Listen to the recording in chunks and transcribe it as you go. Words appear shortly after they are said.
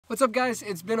What's up, guys?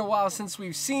 It's been a while since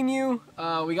we've seen you.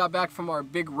 We got back from our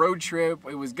big road trip.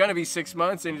 It was gonna be 6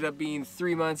 months, ended up being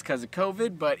 3 months because of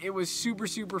COVID, but it was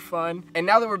super fun. And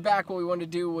now that we're back, what we wanted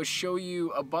to do was show you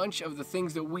a bunch of the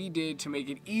things that we did to make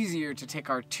it easier to take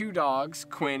our two dogs,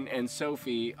 Quinn and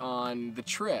Sophie, on the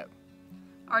trip.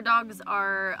 Our dogs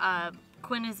are,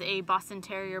 Quinn is a Boston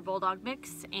Terrier Bulldog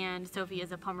mix, and Sophie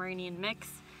is a Pomeranian mix.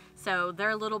 So they're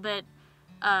a little bit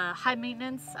high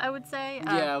maintenance, I would say.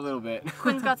 Yeah, a little bit.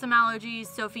 Quinn's got some allergies.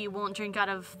 Sophie won't drink out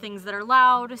of things that are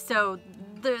loud, so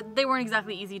they weren't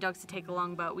exactly easy dogs to take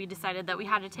along, but we decided that we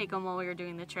had to take them while we were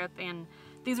doing the trip, and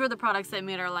these were the products that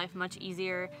made our life much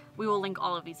easier. We will link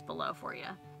all of these below for you.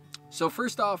 So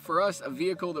first off, for us, a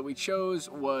vehicle that we chose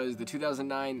was the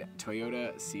 2009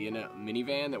 Toyota Sienna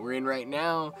minivan that we're in right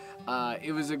now.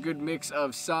 It was a good mix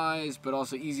of size, but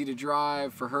also easy to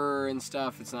drive for her and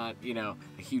stuff. It's not, you know,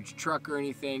 a huge truck or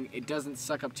anything. It doesn't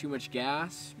suck up too much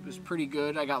gas. It was pretty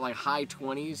good. I got like high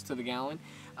 20s to the gallon.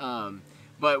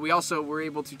 But we also were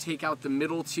able to take out the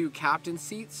middle two captain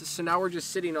seats. So now we're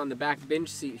just sitting on the back bench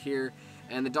seat here.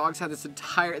 And the dogs had this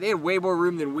they had way more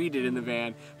room than we did in the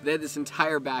van, but they had this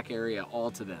entire back area all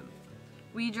to them.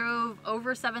 We drove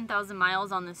over 7,000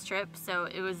 miles on this trip, so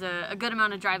it was a good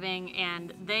amount of driving,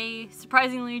 and they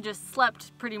surprisingly just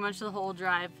slept pretty much the whole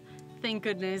drive. Thank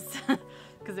goodness,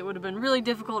 because it would have been really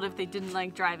difficult if they didn't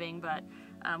like driving, but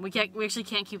we actually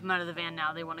can't keep them out of the van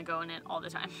now. They want to go in it all the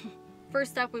time.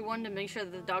 First up, we wanted to make sure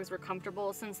that the dogs were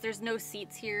comfortable. Since there's no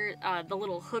seats here, the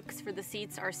little hooks for the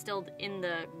seats are still in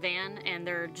the van and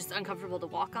they're just uncomfortable to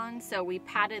walk on. So we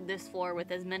padded this floor with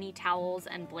as many towels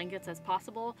and blankets as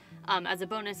possible. As a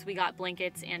bonus, we got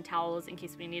blankets and towels in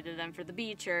case we needed them for the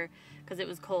beach or because it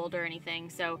was cold or anything.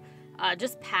 So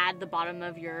just pad the bottom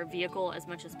of your vehicle as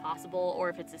much as possible, or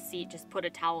if it's a seat, just put a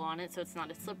towel on it so it's not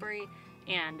as slippery.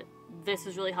 And this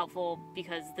was really helpful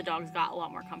because the dogs got a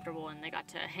lot more comfortable and they got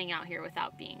to hang out here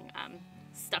without being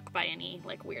stuck by any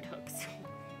like weird hooks.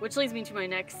 Which leads me to my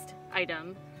next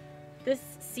item. This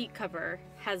seat cover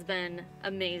has been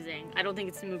amazing. I don't think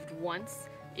it's moved once.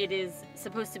 It is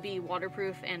supposed to be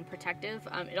waterproof and protective.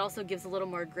 It also gives a little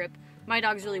more grip. My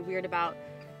dog's really weird about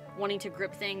wanting to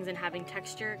grip things and having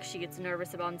texture. She gets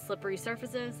nervous about slippery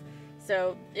surfaces.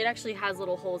 So it actually has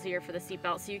little holes here for the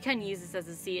seatbelt, so you can use this as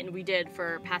a seat, and we did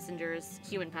for passengers,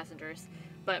 human passengers.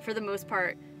 But for the most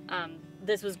part,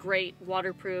 this was great,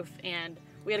 waterproof, and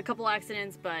we had a couple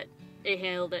accidents, but it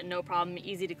handled it no problem,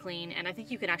 easy to clean, and I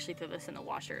think you can actually throw this in the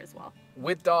washer as well.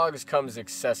 With dogs comes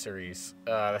accessories.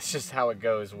 That's just how it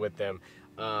goes with them.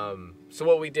 So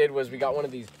what we did was we got one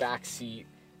of these back seat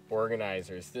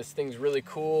organizers. This thing's really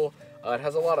cool. It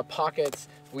has a lot of pockets.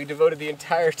 We devoted the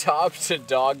entire top to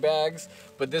dog bags,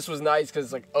 but this was nice because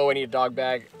it's like, oh, I need a dog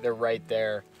bag. They're right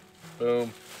there.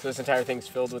 Boom. So this entire thing's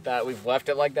filled with that. We've left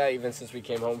it like that even since we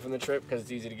came home from the trip because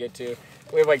it's easy to get to.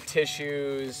 We have like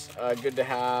tissues, good to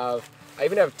have. I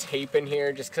even have tape in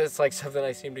here just because it's like something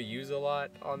I seem to use a lot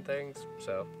on things.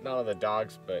 So not on the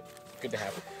dogs, but good to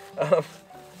have.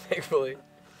 Thankfully.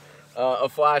 A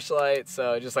flashlight,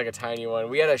 so just like a tiny one.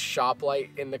 We had a shop light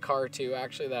in the car too,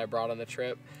 actually, that I brought on the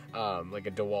trip, like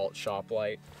a DeWalt shop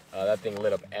light. That thing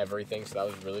lit up everything, so that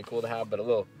was really cool to have, but a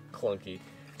little clunky.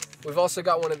 We've also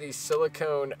got one of these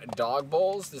silicone dog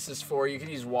bowls. This is for, you could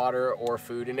use water or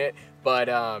food in it,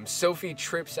 but Sophie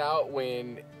trips out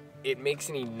when it makes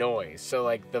any noise. So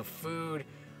like the food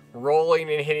rolling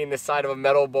and hitting the side of a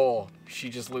metal bowl, she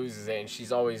just loses it, and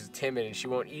she's always timid and she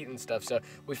won't eat and stuff. So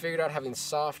we figured out having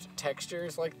soft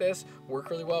textures like this work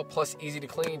really well, plus easy to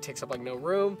clean, takes up like no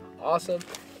room. Awesome.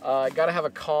 Gotta have a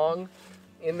Kong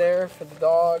in there for the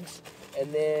dogs.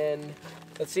 And then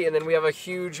let's see, and then we have a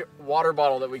huge water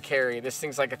bottle that we carry. This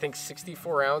thing's like, I think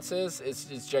 64 ounces.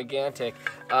 It's gigantic.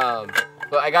 But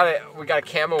we got a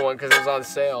camo one because it was on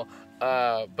sale.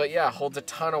 But yeah, holds a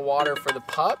ton of water for the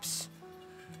pups.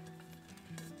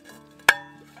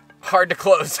 Hard to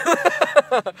close.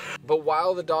 But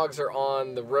while the dogs are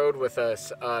on the road with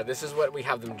us, this is what we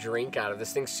have them drink out of.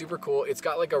 This thing's super cool. It's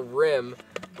got like a rim,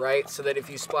 right? So that if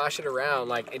you splash it around,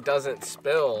 like it doesn't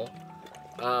spill.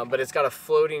 But it's got a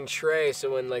floating tray,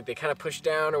 so when like they kind of push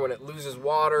down or when it loses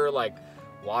water, like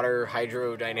water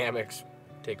hydrodynamics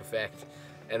take effect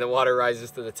and the water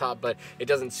rises to the top, but it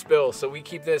doesn't spill. So we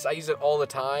keep this, I use it all the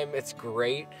time. It's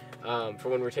great for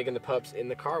when we're taking the pups in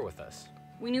the car with us.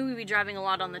 We knew we'd be driving a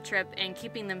lot on the trip, and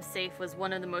keeping them safe was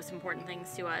one of the most important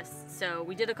things to us. So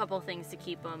we did a couple of things to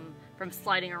keep them from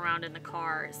sliding around in the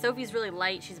car. Sophie's really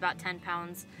light, she's about 10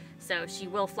 pounds, so she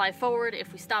will fly forward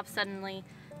if we stop suddenly.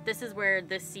 This is where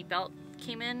this seatbelt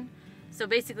came in. So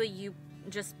basically you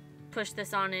just push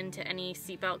this on into any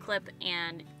seatbelt clip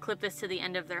and clip this to the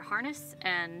end of their harness,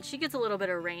 and she gets a little bit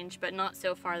of range, but not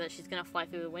so far that she's gonna fly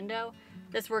through the window.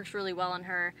 This works really well on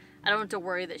her. I don't have to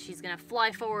worry that she's gonna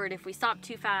fly forward if we stop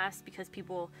too fast, because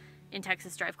people in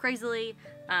Texas drive crazily.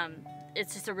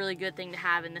 It's just a really good thing to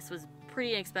have, and this was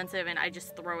pretty inexpensive, and I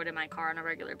just throw it in my car on a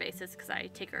regular basis because I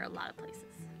take her a lot of places.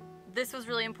 This was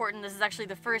really important. This is actually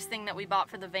the first thing that we bought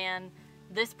for the van.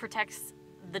 This protects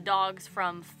the dogs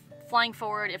from flying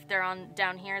forward. If they're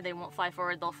down here, they won't fly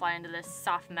forward, they'll fly into this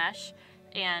soft mesh.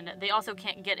 And they also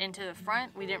can't get into the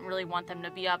front. We didn't really want them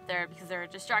to be up there because they're a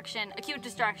distraction, a cute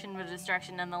distraction, but a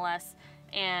distraction nonetheless.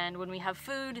 And when we have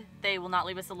food, they will not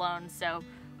leave us alone. So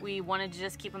we wanted to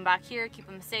just keep them back here, keep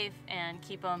them safe, and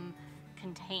keep them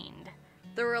contained.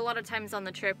 There were a lot of times on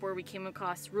the trip where we came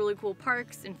across really cool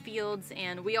parks and fields,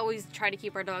 and we always try to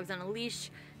keep our dogs on a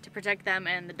leash to protect them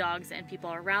and the dogs and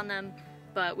people around them.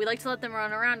 But we like to let them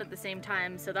run around at the same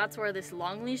time, so that's where this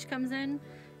long leash comes in.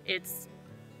 It's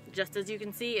just as you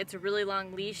can see, it's a really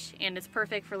long leash, and it's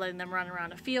perfect for letting them run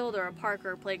around a field or a park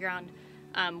or a playground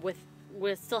with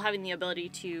still having the ability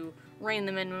to rein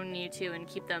them in when we need to and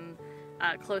keep them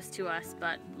close to us,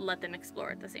 but let them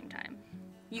explore at the same time.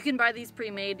 You can buy these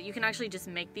pre-made. You can actually just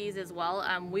make these as well.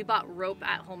 We bought rope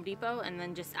at Home Depot and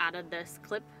then just added this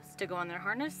clip to go on their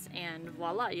harness, and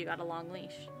voila, you got a long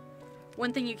leash.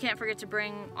 One thing you can't forget to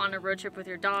bring on a road trip with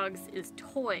your dogs is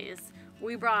toys.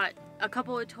 We brought a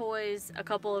couple of toys, a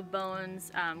couple of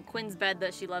bones, Quinn's bed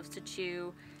that she loves to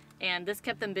chew, and this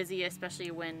kept them busy,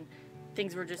 especially when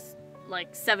things were just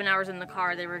like 7 hours in the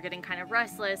car. They were getting kind of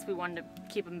restless. We wanted to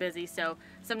keep them busy, so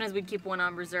sometimes we'd keep one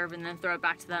on reserve and then throw it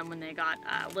back to them when they got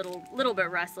a little bit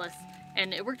restless,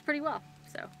 and it worked pretty well.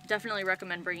 So definitely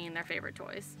recommend bringing in their favorite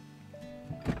toys.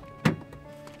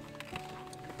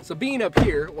 So being up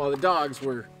here while the dogs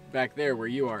were back there where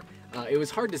you are, it was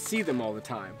hard to see them all the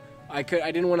time. I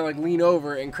didn't want to like lean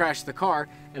over and crash the car,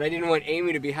 and I didn't want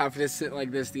Amy to have to sit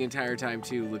like this the entire time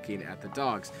too, looking at the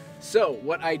dogs. So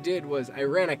what I did was I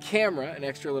ran a camera, an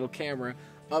extra little camera,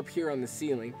 up here on the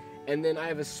ceiling, and then I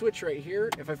have a switch right here.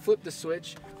 If I flip the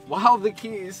switch while the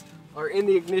keys are in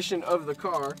the ignition of the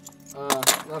car,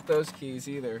 not those keys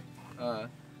either,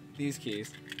 these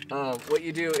keys. What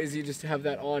you do is you just have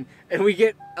that on, and we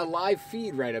get a live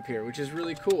feed right up here, which is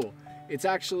really cool. It's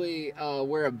actually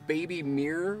where a baby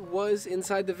mirror was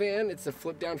inside the van. It's the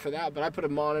flip down for that, but I put a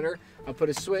monitor, I put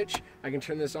a switch, I can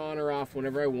turn this on or off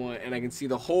whenever I want, and I can see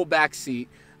the whole back seat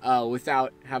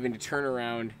without having to turn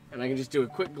around, and I can just do a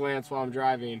quick glance while I'm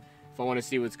driving if I want to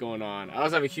see what's going on. I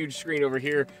also have a huge screen over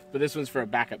here, but this one's for a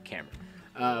backup camera.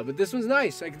 But this one's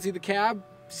nice. I can see the cab,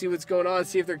 see what's going on,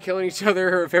 see if they're killing each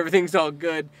other or if everything's all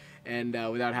good, and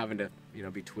without having to,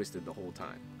 be twisted the whole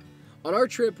time. On our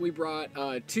trip, we brought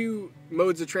two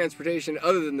modes of transportation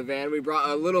other than the van. We brought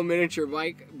a little miniature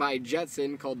bike by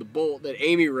Jetson called the Bolt that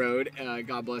Amy rode,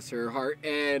 God bless her heart,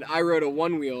 and I rode a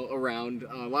one-wheel around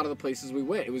a lot of the places we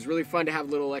went. It was really fun to have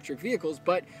little electric vehicles,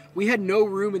 but we had no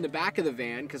room in the back of the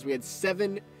van because we had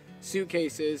 7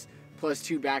 suitcases plus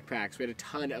 2 backpacks. We had a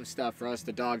ton of stuff for us,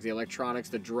 the dogs, the electronics,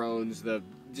 the drones,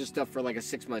 just stuff for like a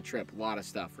 6-month trip, a lot of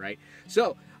stuff, right?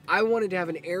 So I wanted to have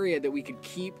an area that we could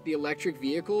keep the electric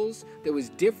vehicles that was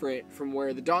different from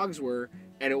where the dogs were,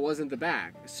 and it wasn't the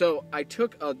back. So I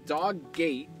took a dog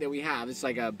gate that we have, it's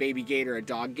like a baby gate or a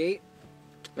dog gate,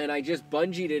 and I just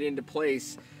bungeed it into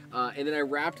place, and then I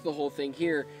wrapped the whole thing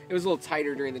here. It was a little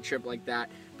tighter during the trip like that,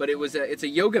 but it's a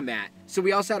yoga mat. So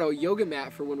we also had a yoga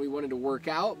mat for when we wanted to work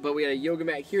out, but we had a yoga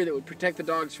mat here that would protect the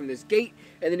dogs from this gate,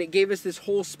 and then it gave us this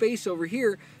whole space over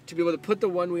here to be able to put the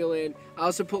one wheel in. I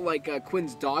also put like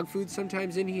Quinn's dog food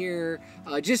sometimes in here,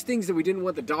 just things that we didn't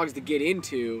want the dogs to get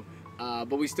into,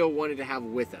 but we still wanted to have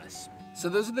with us. So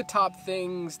those are the top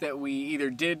things that we either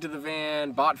did to the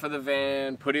van, bought for the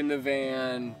van, put in the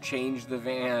van, changed the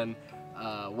van,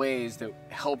 ways that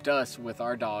helped us with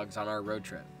our dogs on our road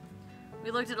trip. We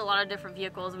looked at a lot of different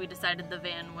vehicles. We decided the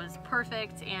van was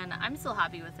perfect, and I'm still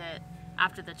happy with it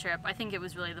after the trip. I think it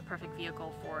was really the perfect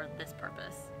vehicle for this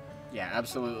purpose. Yeah,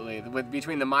 absolutely.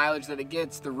 Between the mileage that it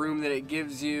gets, the room that it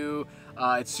gives you,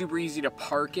 it's super easy to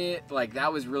park it. Like,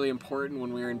 that was really important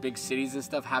when we were in big cities and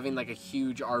stuff. Having like a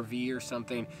huge RV or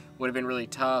something would have been really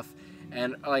tough.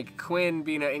 And like Quinn,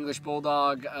 being an English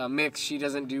Bulldog mix, she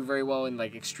doesn't do very well in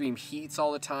like extreme heats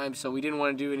all the time, so we didn't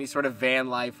want to do any sort of van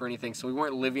life or anything, so we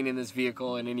weren't living in this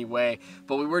vehicle in any way,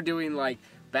 but we were doing like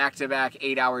back-to-back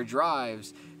 8-hour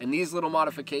drives, and these little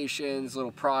modifications,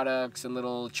 little products, and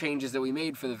little changes that we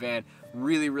made for the van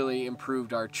really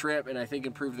improved our trip, and I think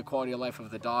improved the quality of life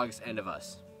of the dogs and of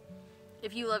us.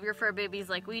 If you love your fur babies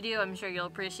like we do, I'm sure you'll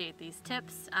appreciate these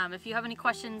tips. If you have any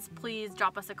questions, please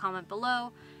drop us a comment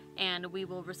below. and we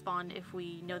will respond if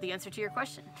we know the answer to your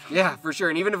question. Yeah, for sure.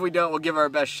 And even if we don't, we'll give our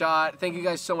best shot. Thank you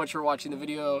guys so much for watching the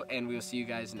video, and we will see you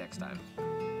guys next time.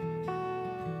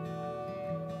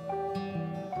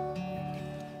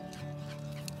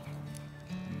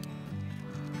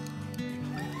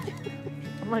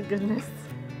 Oh my goodness.